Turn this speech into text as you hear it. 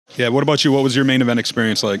Yeah, what about you? What was your main event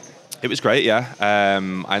experience like? It was great, yeah. I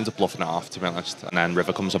ended up bluffing it off, to be honest. And then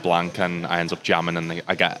river comes a blank, and I end up jamming, and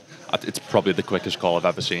it's probably the quickest call I've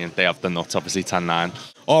ever seen. They have the nuts, obviously, 10-9.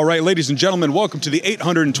 All right, ladies and gentlemen, welcome to the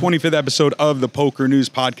 825th episode of the Poker News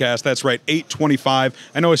Podcast. That's right, 825.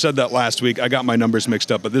 I know I said that last week. I got my numbers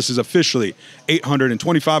mixed up, but this is officially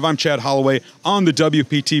 825. I'm Chad Holloway on the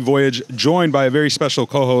WPT Voyage, joined by a very special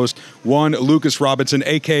co-host, one Lukas Robinson,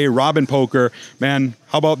 a.k.a. Robin Poker. Man,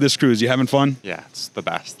 how about this cruise? You having fun? Yeah, it's the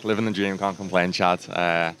best. Living the dream, can't complain,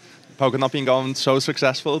 Chad. Poker not been going so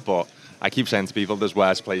successful, but I keep saying to people there's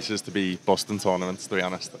worse places to be busting tournaments, to be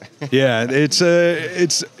honest. Yeah,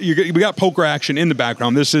 we got poker action in the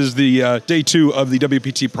background. This is the day 2 of the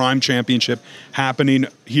WPT Prime Championship happening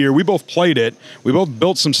here. We both played it. We both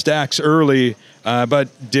built some stacks early, but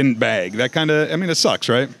didn't bag. That kind of, it sucks,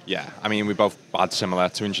 right? Yeah, we both had similar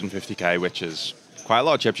 250k, which is quite a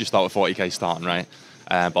lot of chips. You start with 40k starting, right?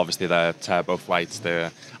 But obviously the turbo flights.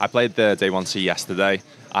 I played the day 1C yesterday,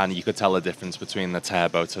 and you could tell the difference between the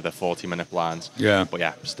turbo to the 40-minute blinds. Yeah. But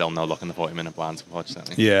yeah, still no luck in the 40-minute blinds,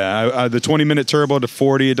 unfortunately. Yeah, the 20-minute turbo to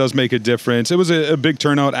 40, it does make a difference. It was a big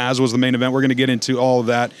turnout, as was the main event. We're going to get into all of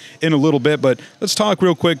that in a little bit, but let's talk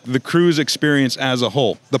real quick the cruise experience as a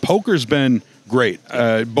whole. The poker's been great.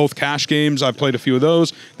 Both cash games, I've played a few of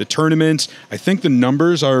those. The tournaments, I think the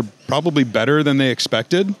numbers are probably better than they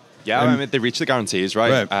expected. Yeah, they reached the guarantees,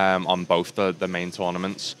 right? On both the main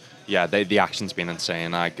tournaments. Yeah, the action's been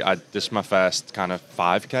insane. This is my first kind of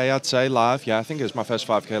 5K, I'd say, live. Yeah, I think it was my first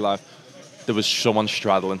 5K live. There was someone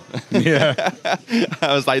straddling. Yeah.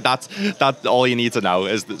 I was like, that's all you need to know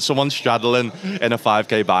is that someone straddling in a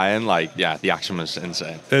 5K buy-in. Like, yeah, the action was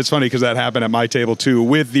insane. It's funny because that happened at my table too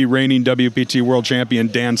with the reigning WPT world champion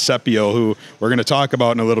Dan Sepio, who we're going to talk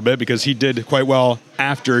about in a little bit because he did quite well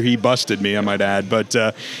after he busted me, I might add. But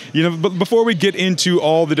but before we get into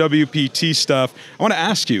all the WPT stuff, I want to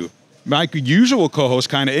ask you. My usual co-host,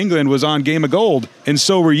 Kinda England, was on Game of Gold, and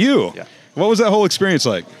so were you. Yeah. What was that whole experience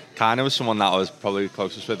like? Kinda was someone that I was probably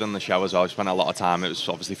closest with in the show as well. I spent a lot of time. It was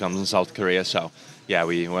obviously filmed in South Korea, so yeah,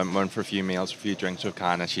 we went for a few meals, a few drinks with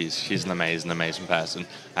Kinda. She's an amazing person.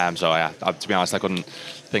 So yeah, to be honest, I couldn't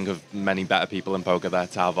think of many better people in poker there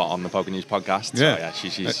to have on the PokerNews podcast. Yeah. So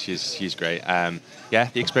yeah, she's great. Yeah,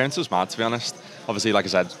 the experience was mad, to be honest. Obviously, like I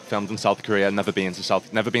said, filmed in South Korea, never been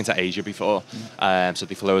to Asia before. So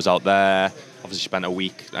they flew us out there. Obviously spent a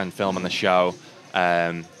week and filming the show.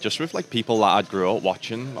 Just with like people that I grew up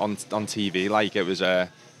watching on TV. Like, it was a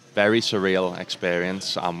very surreal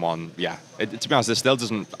experience, and one, yeah. To be honest, it still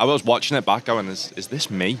doesn't. I was watching it back, going, "Is this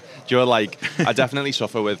me?" Do you know, like, I definitely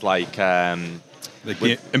suffer with like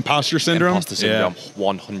the imposter syndrome. Imposter syndrome,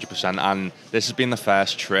 100%. And this has been the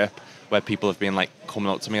first trip where people have been like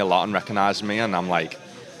coming up to me a lot and recognizing me, and I'm like,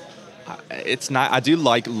 it's not. I do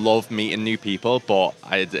love meeting new people, but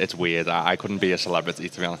it's weird. I couldn't be a celebrity,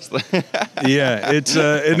 to be honest. Yeah, it's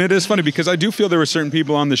and it is funny because I do feel there were certain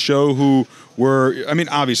people on the show who were.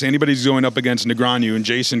 Obviously, anybody's going up against Negreanu and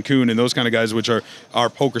Jason Kuhn and those kind of guys, which are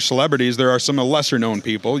poker celebrities. There are some lesser known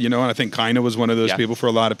people, and I think Kinda was one of those people for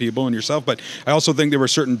a lot of people, and yourself. But I also think there were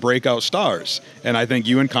certain breakout stars, and I think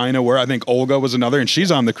you and Kinda were. I think Olga was another, and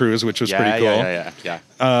she's on the cruise, which was pretty cool. Yeah.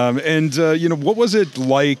 What was it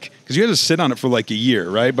like? Because you had to sit on it for like a year,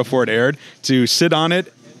 right, before it aired, to sit on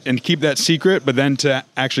it and keep that secret, but then to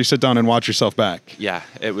actually sit down and watch yourself back. Yeah,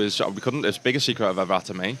 it was. We couldn't. It's the biggest secret I've ever had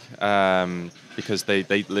to make, because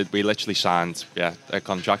we literally signed a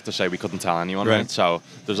contract to say we couldn't tell anyone. Right. So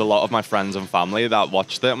there's a lot of my friends and family that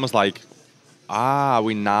watched it and was like,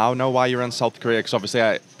 we now know why you're in South Korea. Because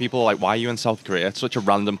obviously people are like, why are you in South Korea? It's such a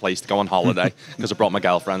random place to go on holiday, because I brought my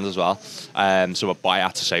girlfriend as well. So I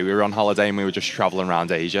had to say we were on holiday and we were just traveling around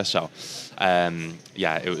Asia. So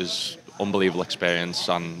it was unbelievable experience.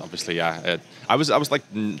 And obviously, I was like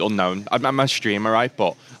unknown. I'm a streamer, right?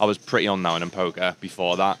 But I was pretty unknown in poker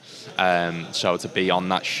before that. So to be on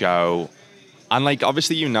that show, and like,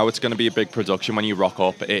 obviously, it's going to be a big production when you rock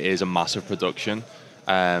up. It is a massive production.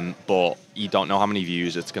 But you don't know how many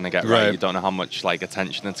views it's going to get, right? You don't know how much like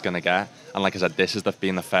attention it's going to get. And like I said, this has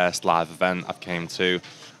been the first live event I've came to,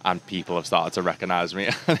 and people have started to recognize me.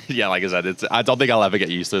 Yeah, like I said, I don't think I'll ever get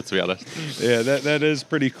used to it, to be honest. Yeah, that is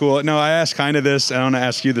pretty cool. No, I asked Kinda this, and I want to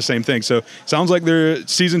ask you the same thing. So sounds like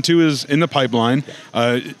season 2 is in the pipipeline.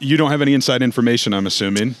 You don't have any inside information, I'm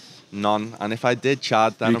assuming. None. And if I did,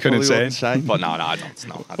 Chad, then you I probably wouldn't say. But no, I don't.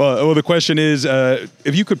 No, well, the question is,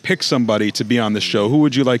 if you could pick somebody to be on the show, who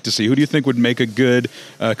would you like to see? Who do you think would make a good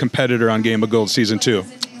competitor on Game of Gold Season 2?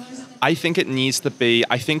 I think it needs to be.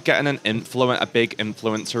 I think getting a big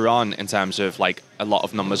influencer on in terms of like a lot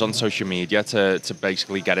of numbers on social media to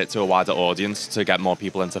basically get it to a wider audience, to get more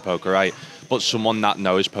people into poker, right? But someone that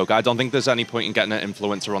knows poker. I don't think there's any point in getting an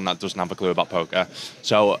influencer on that doesn't have a clue about poker.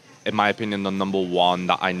 So, in my opinion, the number one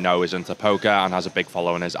that I know is into poker and has a big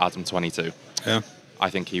following is Adam22. Yeah. I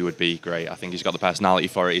think he would be great. I think he's got the personality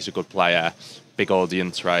for it. He's a good player, big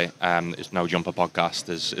audience, right? His No Jumper podcast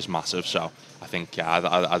is massive. So I think,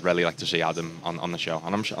 I'd really like to see Adam on the show,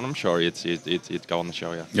 and I'm sure he'd go on the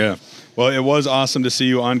show. Yeah. Well, it was awesome to see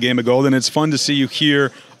you on Game of Gold, and it's fun to see you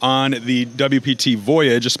here on the WPT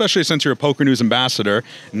Voyage, especially since you're a PokerNews ambassador.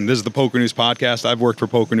 And this is the PokerNews Podcast. I've worked for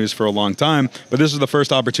PokerNews for a long time, but this is the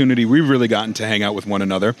first opportunity we've really gotten to hang out with one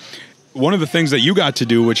another. One of the things that you got to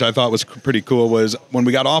do, which I thought was pretty cool, was when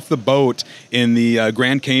we got off the boat in the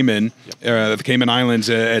Grand Cayman, the Cayman Islands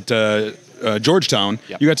at Georgetown,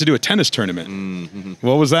 you got to do a tennis tournament. Mm-hmm.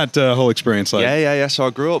 What was that whole experience like? Yeah. So I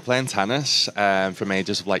grew up playing tennis from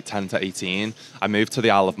ages of like 10 to 18. I moved to the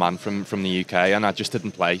Isle of Man from the UK, and I just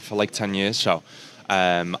didn't play for like 10 years. So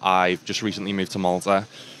I've just recently moved to Malta,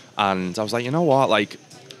 and I was like, you know what? Like,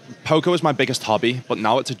 poker was my biggest hobby, but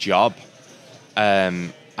now it's a job.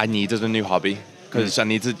 I needed a new hobby because I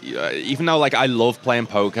needed, even though like I love playing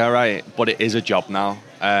poker, right? But it is a job now.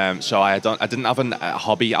 So I didn't have a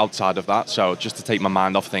hobby outside of that. So just to take my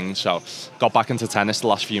mind off things. So got back into tennis the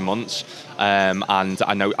last few months. And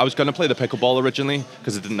I know I was going to play the pickleball originally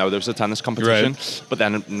because I didn't know there was a tennis competition. Right. But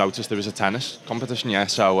then I noticed there was a tennis competition. Yeah.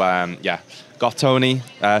 So got Tony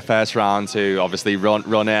first round to obviously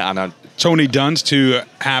run it, and Tony Dunst, who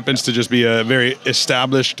happens to just be a very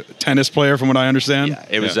established tennis player, from what I understand. Yeah,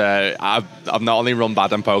 it was. I've not only run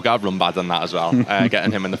bad in poker, I've run bad in that as well.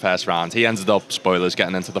 Getting him in the first round, he ended up, spoilers,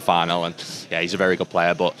 getting into the final, and yeah, he's a very good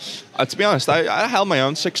player. But to be honest, I held my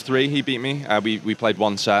own. 6-3, he beat me. We played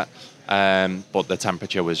one set, but the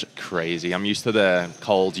temperature was crazy. I'm used to the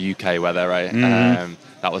cold UK weather, right? Mm-hmm.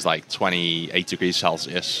 That was like 28 degrees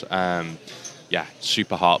Celsius.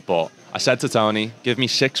 Super hot, but I said to Tony, give me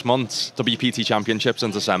 6 months, WPT Championships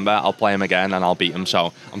in December, I'll play him again and I'll beat him.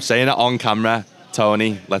 So I'm saying it on camera.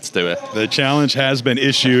 Tony, let's do it. The challenge has been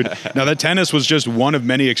issued. Now, the tennis was just one of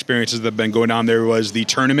many experiences that have been going on. There was the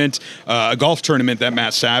tournament, a golf tournament that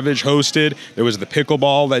Matt Savage hosted. There was the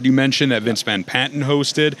pickleball that you mentioned that Vince Van Patten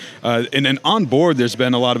hosted. And then on board, there's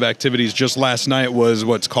been a lot of activities. Just last night was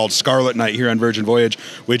what's called Scarlet Night here on Virgin Voyage,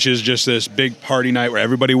 which is just this big party night where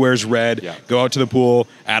everybody wears red, go out to the pool.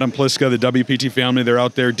 Adam Pliska, the WPT family, they're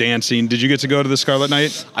out there dancing. Did you get to go to the Scarlet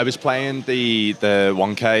Night? I was playing the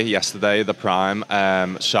 1K yesterday, the Prime.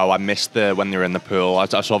 So I missed when they were in the pool. I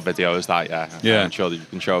saw videos that, I'm sure that you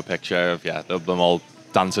can show a picture of, them all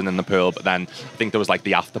dancing in the pool. But then I think there was like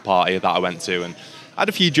the after party that I went to, and I had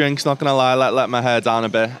a few drinks, not gonna lie, let my hair down a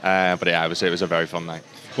bit. But yeah, it was a very fun night.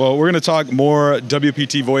 Well, we're going to talk more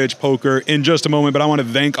WPT Voyage Poker in just a moment, but I want to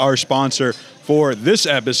thank our sponsor for this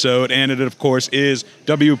episode, and it, of course, is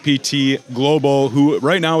WPT Global, who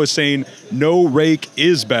right now is saying no rake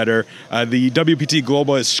is better. The WPT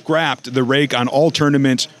Global has scrapped the rake on all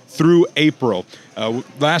tournaments through April.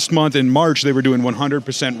 Last month in March, they were doing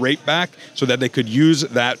 100% rake back so that they could use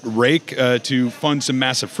that rake to fund some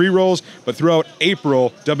massive free rolls. But throughout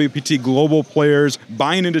April, WPT Global players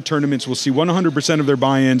buying into tournaments will see 100% of their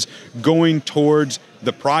buy-ins going towards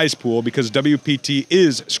the prize pool, because WPT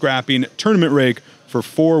is scrapping tournament rake for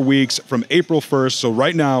 4 weeks from April 1st. So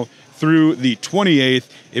right now through the 28th.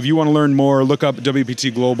 If you want to learn more, look up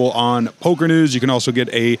WPT Global on PokerNews. You can also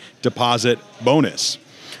get a deposit bonus.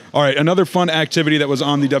 All right, another fun activity that was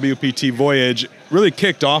on the WPT Voyage really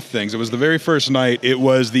kicked off things. It was the very first night. It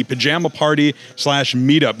was the pajama party /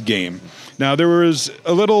 meetup game. Now, there was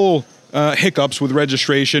a little hiccups with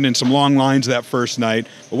registration and some long lines that first night.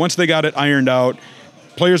 But once they got it ironed out,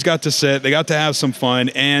 players got to sit, they got to have some fun.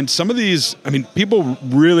 And some of these, people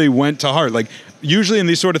really went to heart. Like, usually in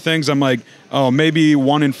these sort of things, I'm like, oh, maybe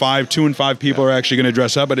 1 in 5, 2 in 5 people are actually going to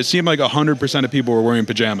dress up. But it seemed like 100% of people were wearing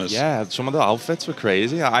pajamas. Yeah, some of the outfits were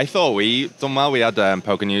crazy. I thought we done well. We had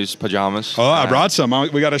PokerNews pajamas. Oh, I brought some.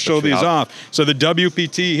 We got to show these off. So the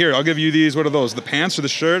WPT, here, I'll give you these. What are those? The pants or the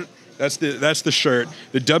shirt? That's the shirt.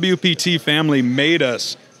 The WPT family made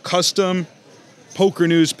us custom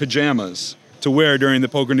PokerNews pajamas to wear during the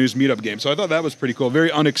PokerNews Meetup Game. So I thought that was pretty cool.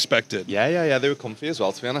 Very unexpected. Yeah. They were comfy as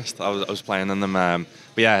well, to be honest. I was playing in them.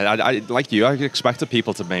 But yeah, I like you, I expected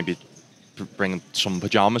people to maybe bring some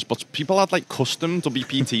pajamas, but people had like custom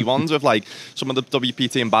WPT ones with like some of the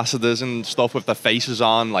WPT ambassadors and stuff with their faces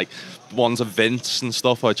on, like ones of Vince and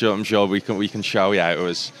stuff, which I'm sure we can show. Yeah,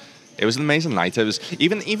 it It was an amazing night. It was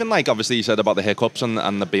even like, obviously you said about the hiccups and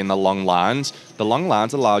there being the long lines. The long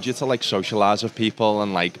lines allowed you to like socialize with people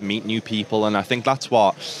and like meet new people. And I think that's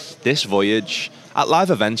what this Voyage, at live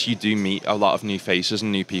events, you do meet a lot of new faces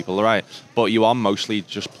and new people, right? But you are mostly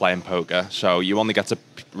just playing poker. So you only get to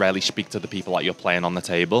rarely speak to the people that you're playing on the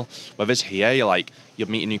table. Whereas here, you're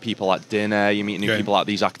meeting new people at dinner, you're meeting new people at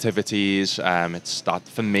these activities. It's that,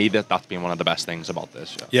 for me, that's been one of the best things about this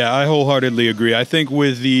show. Yeah, I wholeheartedly agree. I think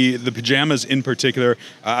with the pajamas in particular,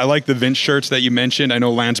 I like the Vince shirts that you mentioned. I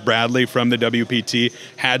know Lance Bradley from the WPT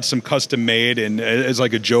had some custom made and as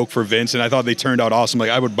like a joke for Vince, and I thought they turned out awesome. Like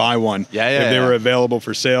I would buy one if they were available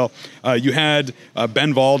for sale. You had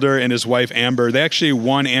Ben Valder and his wife Amber. They actually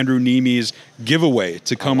won Andrew Neme's giveaway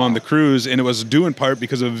to come on the cruise, and it was due in part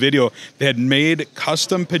because of a video. They had made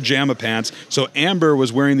custom pajama pants. So Amber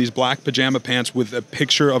was wearing these black pajama pants with a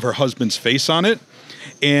picture of her husband's face on it.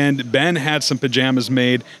 And Ben had some pajamas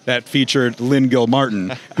made that featured Lynn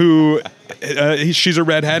Gilmartin, who she's a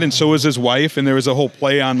redhead, and so is his wife. And there was a whole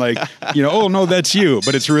play on like, oh no, that's you,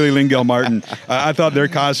 but it's really Lynn Gilmartin. I thought their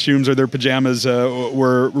costumes or their pajamas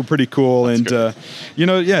were pretty cool, that's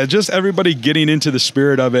and just everybody getting into the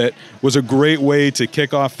spirit of it was a great way to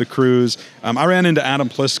kick off the cruise. I ran into Adam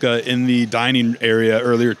Pliska in the dining area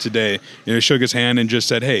earlier today. He shook his hand and just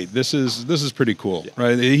said, "Hey, this is pretty cool,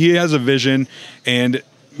 right?" He has a vision, and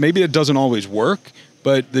maybe it doesn't always work,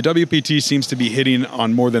 but the WPT seems to be hitting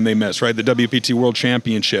on more than they miss, right? The WPT World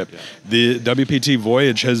Championship, the WPT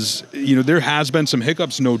Voyage has, there has been some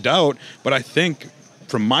hiccups, no doubt, but I think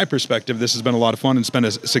from my perspective, this has been a lot of fun and it's been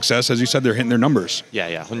a success. As you said, they're hitting their numbers.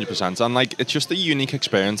 Yeah, 100%. And like, it's just a unique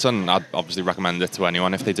experience, and I'd obviously recommend it to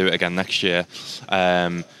anyone if they do it again next year.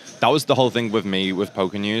 That was the whole thing with me with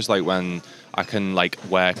PokerNews, like when I can like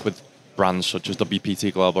work with brands such as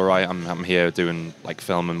WPT Global, right? I'm here doing like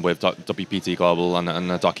filming with WPT Global and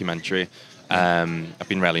a documentary. I've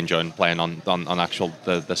been really enjoying playing on actual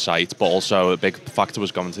the site, but also a big factor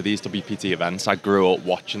was going to these WPT events. I grew up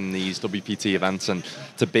watching these WPT events, and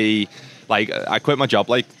to be like, I quit my job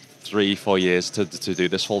like 3-4 years to do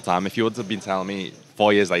this full time. If you would have been telling me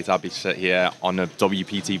 4 years later I'd be sit here on a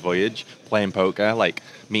WPT Voyage playing poker, like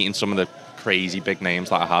meeting some of the crazy big names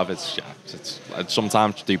that I have, it's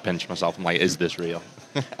sometimes I do pinch myself. I'm like, is this real?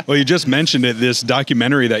 Well, you just mentioned it, this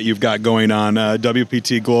documentary that you've got going on,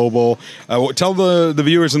 WPT Global. Tell the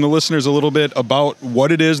viewers and the listeners a little bit about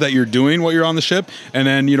what it is that you're doing while you're on the ship, and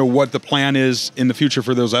then, what the plan is in the future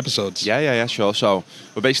for those episodes. Yeah, sure. So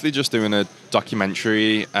we're basically just doing a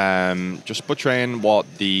documentary, just portraying what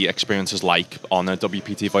the experience is like on a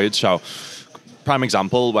WPT Voyage. So prime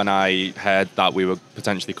example, when I heard that we were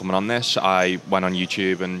potentially coming on this, I went on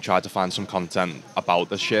YouTube and tried to find some content about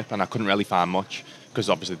the ship, and I couldn't really find much because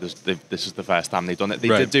obviously this is the first time they've done it. They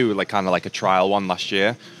did do like kind of like a trial one last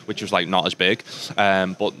year, which was like not as big,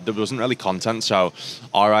 but there wasn't really content. So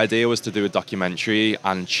our idea was to do a documentary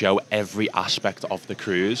and show every aspect of the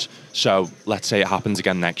cruise. So let's say it happens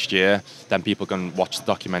again next year, then people can watch the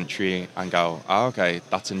documentary and go, oh, okay,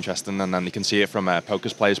 that's interesting, and then they can see it from a poker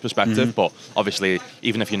player's perspective. Mm-hmm. But obviously,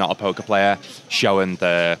 even if you're not a poker player, showing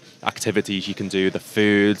the activities you can do, the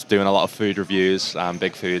food, doing a lot of food reviews,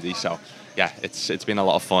 big foodie. So yeah, it's been a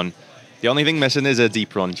lot of fun. The only thing missing is a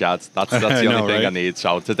deep run, Chad. That's the only thing I need.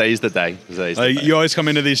 So today's the day. You always come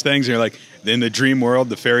into these things and you're like, in the dream world,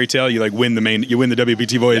 the fairy tale, you like win the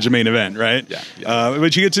WPT Voyage main event, right? Yeah.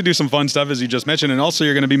 But you get to do some fun stuff, as you just mentioned, and also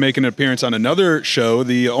you're going to be making an appearance on another show,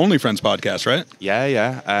 the Only Friends podcast, right?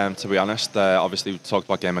 Yeah. To be honest, obviously we talked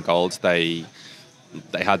about Game of Gold. They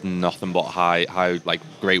had nothing but high like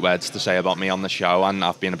great words to say about me on the show, and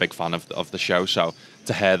I've been a big fan of the show. So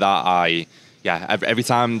to hear that, every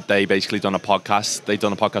time they basically they've done a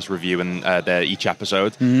podcast reviewing each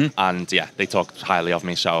episode, and they talked highly of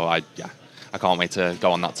me. So I can't wait to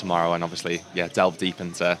go on that tomorrow, and obviously delve deep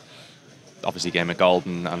into obviously Game of Gold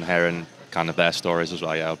and hearing kind of their stories as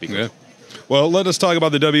well. Yeah, it'll be good. Yeah. Well, let us talk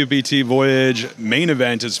about the WPT Voyage main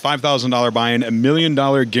event. It's $5,000 buy-in, $1 million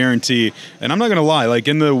guarantee. And I'm not going to lie, like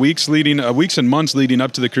in the weeks and months leading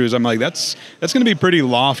up to the cruise, I'm like, that's going to be pretty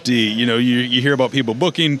lofty. You hear about people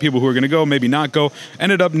booking, people who are going to go, maybe not go.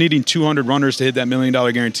 Ended up needing 200 runners to hit that $1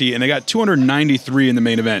 million guarantee, and they got 293 in the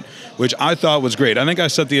main event, which I thought was great. I think I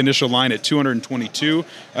set the initial line at 222.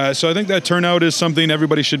 So I think that turnout is something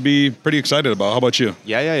everybody should be pretty excited about. How about you?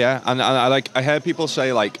 Yeah. And I heard people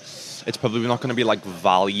say like, it's probably not going to be like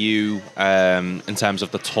value in terms of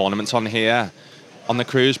the tournaments on here on the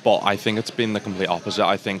cruise, but I think it's been the complete opposite.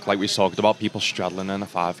 I think, like we talked about, people straddling in a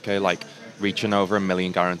 5K, like reaching over $1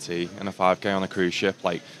 million guarantee in a 5K on a cruise ship.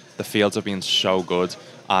 Like the fields have been so good,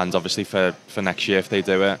 and obviously for next year if they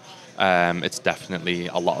do it, it's definitely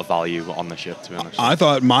a lot of value on the ship, to be honest. I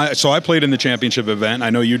thought so I played in the championship event. I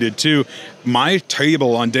know you did too. My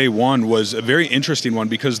table on day one was a very interesting one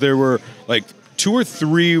because there were like 2 or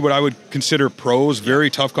 3 what I would consider pros, very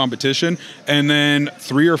tough competition, and then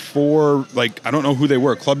 3 or 4, like, I don't know who they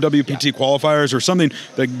were, Club WPT qualifiers or something.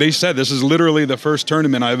 Like they said, this is literally the first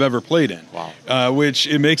tournament I've ever played in. Wow. Which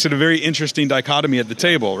it makes it a very interesting dichotomy at the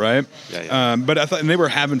table, right? Yeah. But I thought, and they were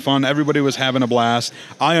having fun. Everybody was having a blast.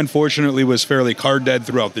 I unfortunately was fairly card dead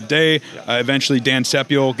throughout the day. Eventually, Dan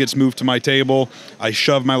Sepiol gets moved to my table. I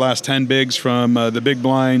shoved my last 10 bigs from the big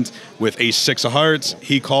blind with ace-6 of hearts.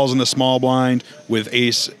 He calls in the small blind with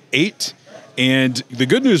ace-8. And the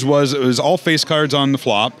good news was it was all face cards on the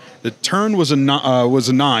flop. The turn was a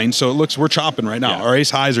 9, so it looks we're chopping right now. Yeah. Our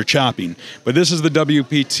ace highs are chopping. But this is the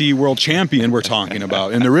WPT World Champion we're talking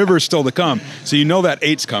about, and the river is still to come. So you know that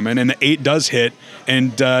 8's coming, and the 8 does hit,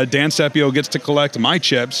 and Dan Sepio gets to collect my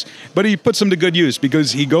chips, but he puts them to good use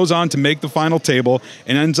because he goes on to make the final table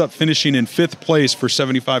and ends up finishing in 5th place for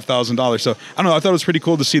 $75,000. So I don't know. I thought it was pretty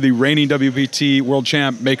cool to see the reigning WPT World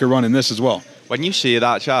Champ make a run in this as well. When you see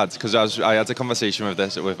that, Chad, because I had a conversation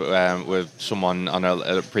with someone on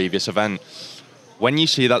a previous event. When you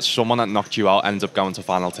see that someone that knocked you out ends up going to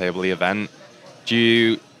final table of the event,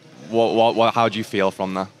 how do you feel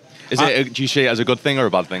from that? Do you see it as a good thing or a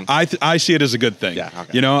bad thing? I see it as a good thing. Yeah,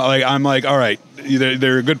 okay. You know, like I'm like, all right,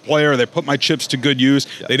 they're a good player. They put my chips to good use.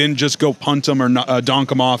 Yeah. They didn't just go punt them or donk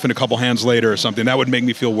them off in a couple hands later or something. That would make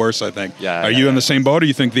me feel worse, I think. Yeah. Are you in the same boat, or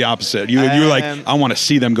you think the opposite? You're like, I want to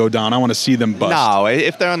see them go down. I want to see them bust. No,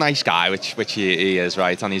 if they're a nice guy, which he is,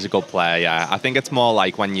 right, and he's a good player, yeah. I think it's more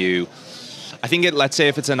like when let's say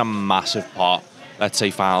if it's in a massive pot, let's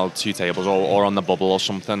say final 2 tables or on the bubble or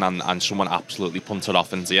something, and someone absolutely punts it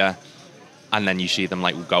off into you, and then you see them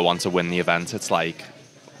like go on to win the event. It's like,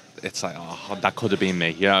 oh, that could have been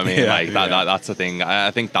me. You know what I mean? Yeah, that's the thing.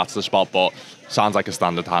 I think that's the spot. But sounds like a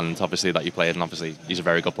standard hand, obviously, that you played, and obviously he's a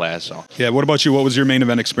very good player. So yeah. What about you? What was your main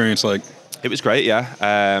event experience like? It was great. Yeah.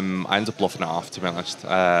 I ended up bluffing it off, to be honest.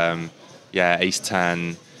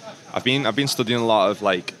 Ace-10. I've been studying a lot of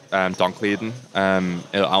like donk leading,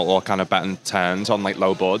 or kind of betting turns on like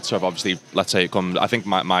low boards. So I've obviously, let's say it comes. I think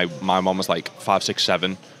my one was like 5, 6,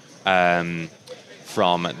 7.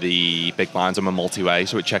 From the big blinds. I'm a multi-way,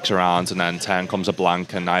 so it checks around, and then 10 comes a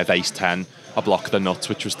blank, and I have ace-10. I block the nuts,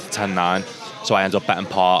 which was the 10-9. So I end up betting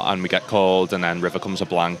pot, and we get called, and then river comes a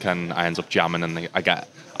blank, and I end up jamming, and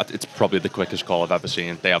it's probably the quickest call I've ever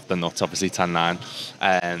seen. They have the nuts, obviously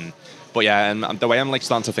 10-9. But yeah, and the way I'm like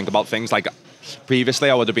starting to think about things, like previously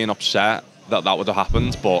I would have been upset that would have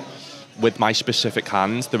happened, but with my specific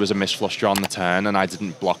hand, there was a misflush draw on the turn, and I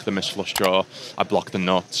didn't block the misflush draw. I blocked the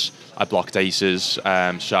nuts. I blocked aces.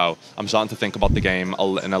 So I'm starting to think about the game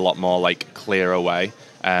in a lot more like clearer way.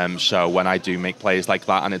 So when I do make plays like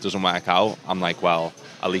that and it doesn't work out, I'm like, well,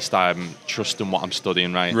 at least I'm trusting what I'm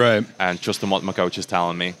studying, right? And trusting what my coach is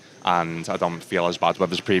telling me. And I don't feel as bad.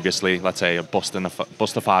 Whereas previously, let's say bust a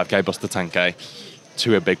 5K, bust a 10K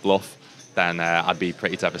to a big bluff, then I'd be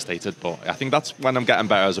pretty devastated. But I think that's when I'm getting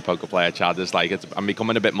better as a poker player, Chad. Is like I'm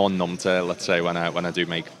becoming a bit more numb to, let's say, when I do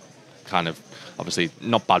make kind of, obviously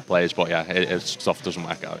not bad plays, but yeah, if stuff doesn't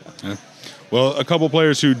work out. Yeah. Well, a couple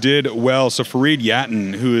players who did well. So Fareed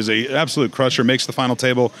Yatton, who is an absolute crusher, makes the final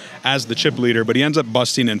table as the chip leader, but he ends up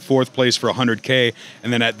busting in 4th place for $100K.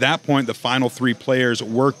 And then at that point, the final 3 players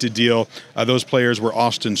worked a deal. Those players were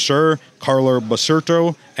Austin Sir, Carlo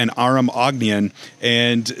Basurto, and Aram Ognian.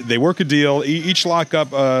 And they work a deal. Each lock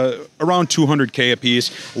up around $200K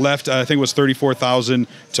apiece. Left, I think it was $34,000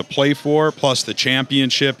 to play for, plus the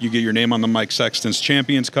championship. You get your name on the Mike Sexton's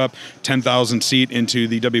Champions Cup, 10,000 seat into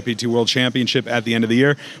the WPT World Championship at the end of the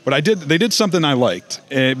year. But they did something I liked,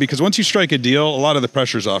 because once you strike a deal, a lot of the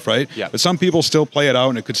pressure's off, right? Yeah. But some people still play it out,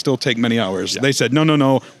 and it could still take many hours. Yeah. They said,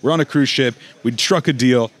 no, we're on a cruise ship. We struck a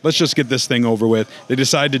deal. Let's just get this thing over with. They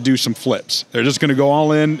decided to do some flips. They're just going to go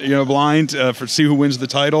all in, blind for see who wins the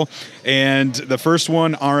title. And the first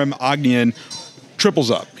one, Aram Ognian, triples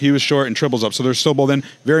up. He was short and triples up. So they're still both in.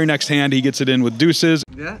 Very next hand, he gets it in with deuces.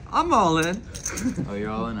 Yeah, I'm all in. Oh, you're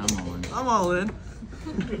all in? I'm all in. I'm all in.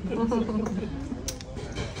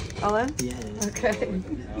 All in? Yeah. Okay.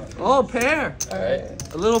 Oh, pair. All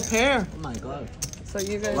right. A little pair. Oh my god. So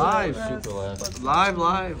you guys Live. are Super live.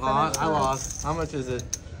 Live. Oh, I lost. How much is it?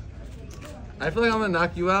 I feel like I'm gonna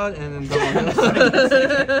knock you out and then double.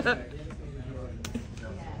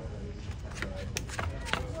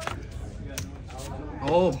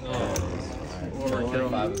 Oh. Overkill.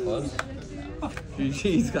 5 close.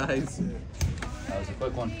 GG's, guys. That was a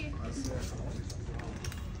quick one.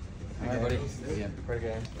 Alright, buddy. Yeah. Pretty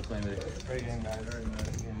game. We're playing video. Pretty game, guys.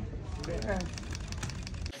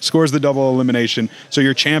 Scores the double elimination. So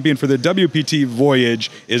your champion for the WPT Voyage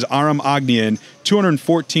is Aram Agnian,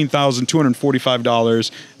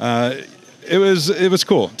 $214,245. It was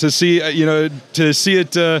cool to see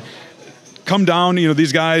it come down.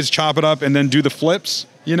 These guys chop it up and then do the flips.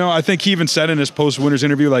 I think he even said in his post-winners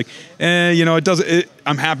interview, like, it doesn't.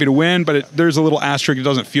 I'm happy to win, but there's a little asterisk. It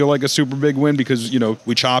doesn't feel like a super big win because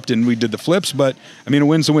we chopped and we did the flips. But I mean, a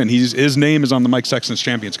win's a win. His name is on the Mike Sexton's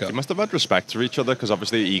Champions Cup. They must have had respect for each other because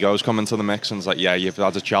obviously egos come into the mix, and it's like, yeah, you've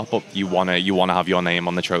had a chop, but you wanna have your name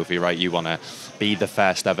on the trophy, right? You wanna be the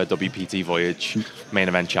first ever WPT Voyage main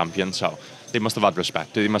event champion. So they must have had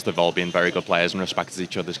respect. They must have all been very good players and respected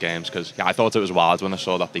each other's games because I thought it was wild when I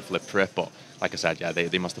saw that they flipped for it, but like I said, yeah,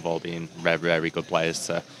 they must have all been very, very good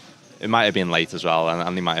players. It might have been late as well,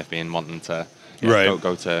 and they might have been wanting to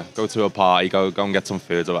go to a party, go and get some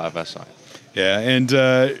food or whatever. So. Yeah, and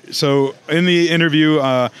so in the interview,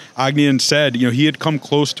 Agnian said, he had come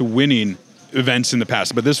close to winning events in the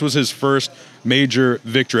past, but this was his first major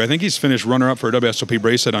victory. I think he's finished runner-up for a WSOP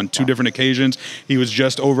bracelet on 2 different occasions. He was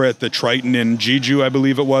just over at the Triton in Jeju, I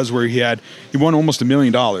believe it was, where he won almost $1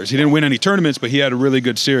 million. He didn't win any tournaments, but he had a really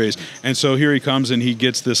good series. And so here he comes and he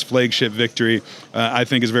gets this flagship victory. I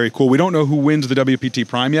think is very cool. We don't know who wins the WPT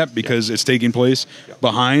Prime yet because it's taking place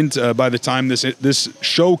behind. By the time this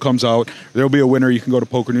show comes out, there'll be a winner. You can go to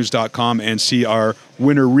PokerNews.com and see our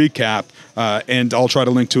winner recap, and I'll try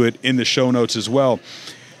to link to it in the show notes as well.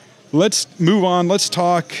 Let's move on. Let's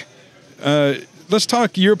talk. You're a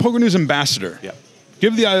PokerNews Ambassador. Yeah.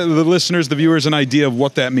 Give the listeners, the viewers, an idea of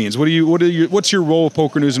what that means. What's your role at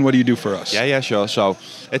PokerNews, and what do you do for us? Yeah, sure. So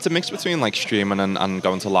it's a mix between like streaming and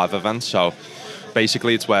going to live events. So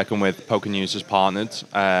basically, it's working with PokerNews as partnered,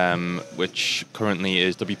 which currently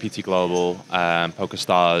is WPT Global,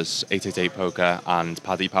 PokerStars, 888 Poker, and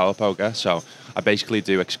Paddy Power Poker. So I basically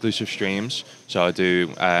do exclusive streams. So I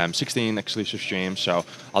do 16 exclusive streams. So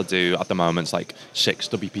I'll do, at the moment, it's like 6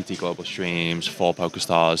 WPT Global streams, 4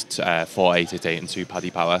 PokerStars, 4 888, and 2 Paddy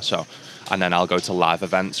Power. So, and then I'll go to live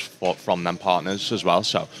events from them partners as well.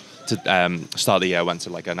 So to start the year, I went to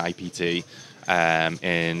like an IPT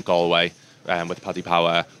in Galway with Paddy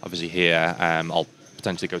Power. Obviously here, I'll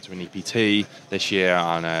potentially go to an EPT this year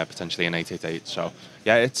and potentially an 888. So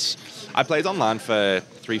yeah, I played online for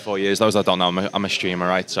 3-4 years. Those that don't know, I'm a streamer,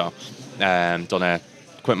 right? So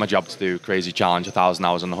quit my job to do Crazy Challenge, 1,000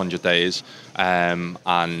 hours in 100 days. And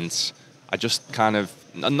I just kind of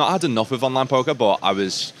not had enough of online poker, but I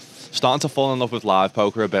was starting to fall in love with live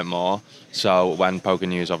poker a bit more. So when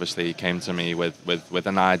PokerNews obviously came to me with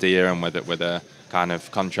an idea and with a kind of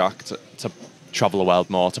contract to travel the world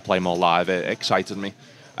more, to play more live, it excited me.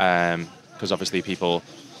 Because obviously people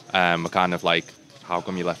were kind of like, how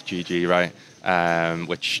come you left GG, right?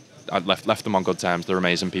 Which I left them on good terms. They're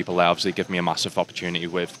amazing people. They obviously give me a massive opportunity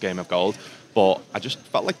with Game of Gold. But I just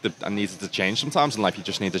felt like I needed to change. Sometimes in life you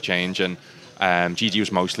just need to change. And GG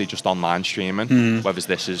was mostly just online streaming. Whereas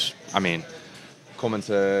this is, coming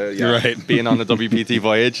to being on the WPT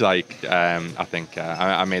Voyage, like I think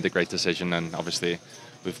I made a great decision. And obviously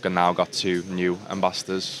we've now got 2 new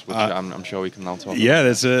ambassadors, which I'm sure we can now talk about. Yeah,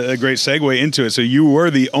 that's a great segue into it. So you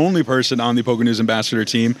were the only person on the PokerNews Ambassador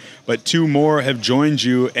team, but 2 more have joined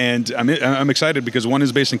you, and I'm excited because one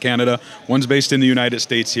is based in Canada, one's based in the United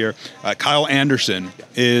States here. Kyle Anderson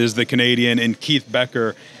is the Canadian, and Keith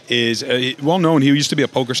Becker is well known. He used to be a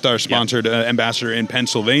PokerStars sponsored ambassador in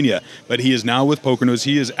Pennsylvania, but he is now with PokerNews.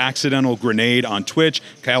 He is Accidental Grenade on Twitch.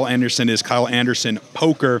 Kyle Anderson is Kyle Anderson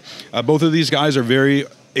Poker. Both of these guys are very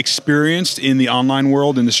experienced in the online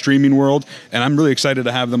world, in the streaming world, and I'm really excited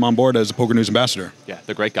to have them on board as a PokerNews Ambassador. Yeah,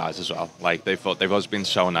 they're great guys as well. Like they've always been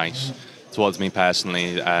so nice towards me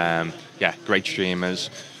personally. Great streamers.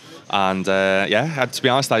 And to be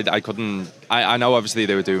honest, I couldn't. I know obviously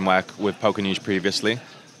they were doing work with PokerNews previously.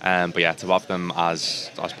 But yeah, to have them as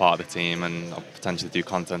part of the team and potentially do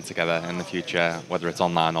content together in the future, whether it's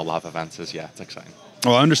online or live events, it's exciting.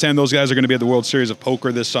 Well, I understand those guys are going to be at the World Series of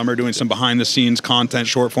Poker this summer doing some behind-the-scenes content,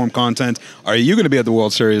 short-form content. Are you going to be at the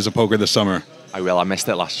World Series of Poker this summer? I will. I missed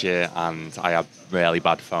it last year, and I had really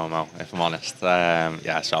bad FOMO, if I'm honest. So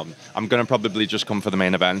I'm going to probably just come for the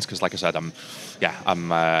main events because, like I said, I'm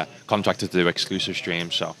contracted to do exclusive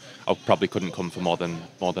streams, so I probably couldn't come for more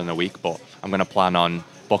than a week. But I'm going to plan on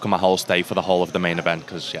booking my whole stay for the whole of the main event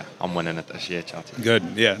because I'm winning it this year, Chad. Good.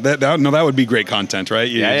 Yeah. That would be great content, right?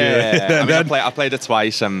 Yeah. I played it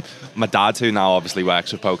twice. My dad, who now obviously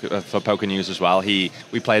works with for PokerNews as well, we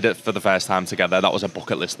played it for the first time together. That was a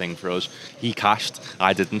bucket list thing for us. He cashed,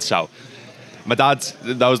 I didn't. So my dad,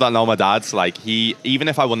 those that know my dad, like even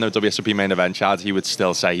if I won the WSOP main event, Chad, he would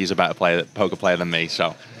still say he's a better poker player than me.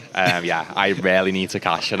 So yeah, I rarely need to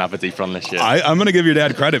cash and have a deep run this year. I'm going to give your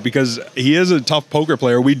dad credit because he is a tough poker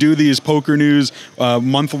player. We do these PokerNews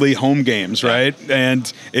monthly home games, right?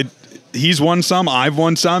 And he's won some, I've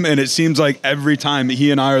won some, and it seems like every time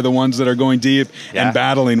he and I are the ones that are going deep and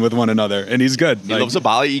battling with one another, and he's good. He loves a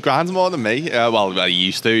battle. He grinds more than me. Well, he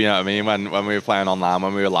used to, you know what I mean, when we were playing online,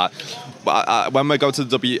 when we were like... But when we go to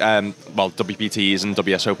WPTs and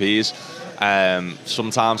WSOPs,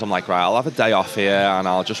 sometimes I'm like, right, I'll have a day off here and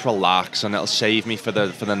I'll just relax and it'll save me for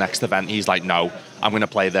the next event. He's like, no, I'm going to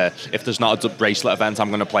play if there's not a bracelet event, I'm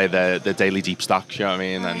going to play the daily deep stack, you know what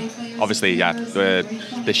I mean? And obviously,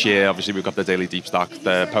 this year, obviously we've got the daily deep stack,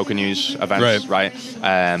 the PokerNews events, right?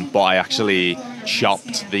 But I actually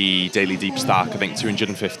chopped the daily deep stack, I think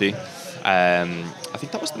 250. I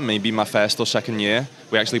think that was maybe my first or second year.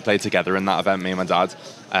 We actually played together in that event, me and my dad.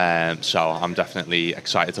 So I'm definitely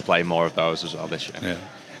excited to play more of those as well this year.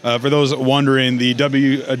 Yeah. For those wondering, the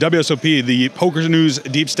WSOP, the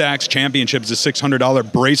PokerNews Deep Stacks Championships, is a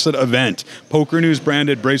 $600 bracelet event, PokerNews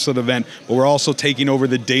branded bracelet event. But we're also taking over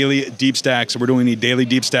the daily Deep Stacks. We're doing the Daily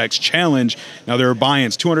Deep Stacks Challenge. Now there are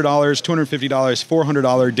buy-ins: $200, $250,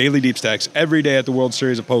 $400 daily Deep Stacks every day at the World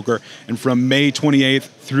Series of Poker. And from May 28th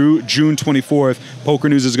through June 24th,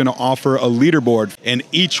 PokerNews is going to offer a leaderboard. And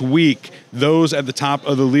each week, those at the top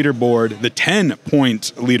of the leaderboard, the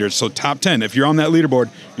 10-point leaders, so top 10, if you're on that leaderboard,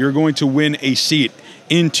 you're going to win a seat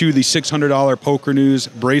into the $600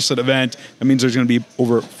 PokerNews bracelet event. That means there's going to be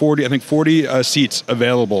over 40 seats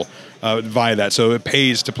available via that. So it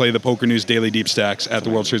pays to play the PokerNews Daily Deep Stacks at the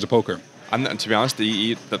World Series of Poker. And to be honest,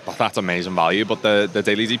 that's amazing value, but the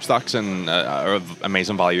daily deep stacks are of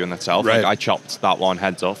amazing value in itself. Right. Like I chopped that one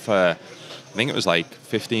heads off for, I think it was like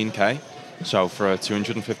 15K. So for a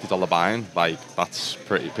 $250 buy-in, like that's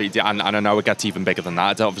pretty. And I know it gets even bigger than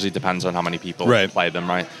that. It obviously depends on how many people play them,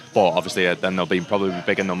 right? But obviously then there'll be probably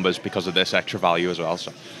bigger numbers because of this extra value as well.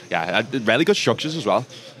 So yeah, really good structures as well.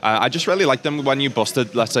 I just really like them when you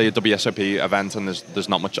busted, let's say, a WSOP event and there's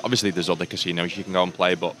not much. Obviously there's other casinos you can go and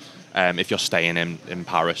play, but if you're staying in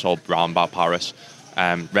Paris or round about Paris,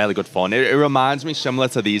 really good fun. It reminds me similar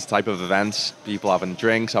to these type of events, people having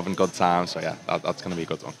drinks, having good times. So yeah, that's going to be a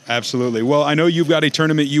good one. Absolutely. Well, I know you've got a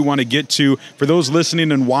tournament you want to get to. For those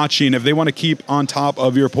listening and watching, if they want to keep on top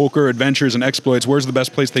of your poker adventures and exploits, where's the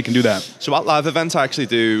best place they can do that? So at live events, I actually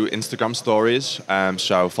do Instagram stories.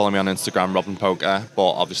 So follow me on Instagram, Robin Poker.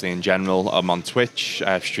 But obviously in general, I'm on Twitch,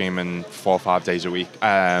 streaming 4 or 5 days a week.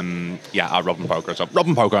 At Robin Poker. So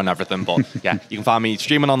Robin Poker on everything. But yeah, you can find me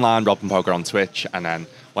streaming online, Robin Poker on Twitch, and then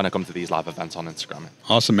when I come to these live events on Instagram.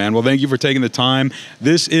 Awesome, man. Well, thank you for taking the time.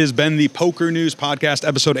 This has been the PokerNews Podcast,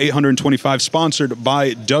 episode 825, sponsored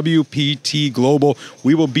by WPT Global.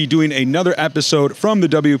 We will be doing another episode from the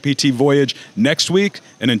WPT Voyage next week.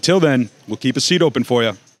 And until then, we'll keep a seat open for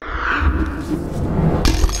you.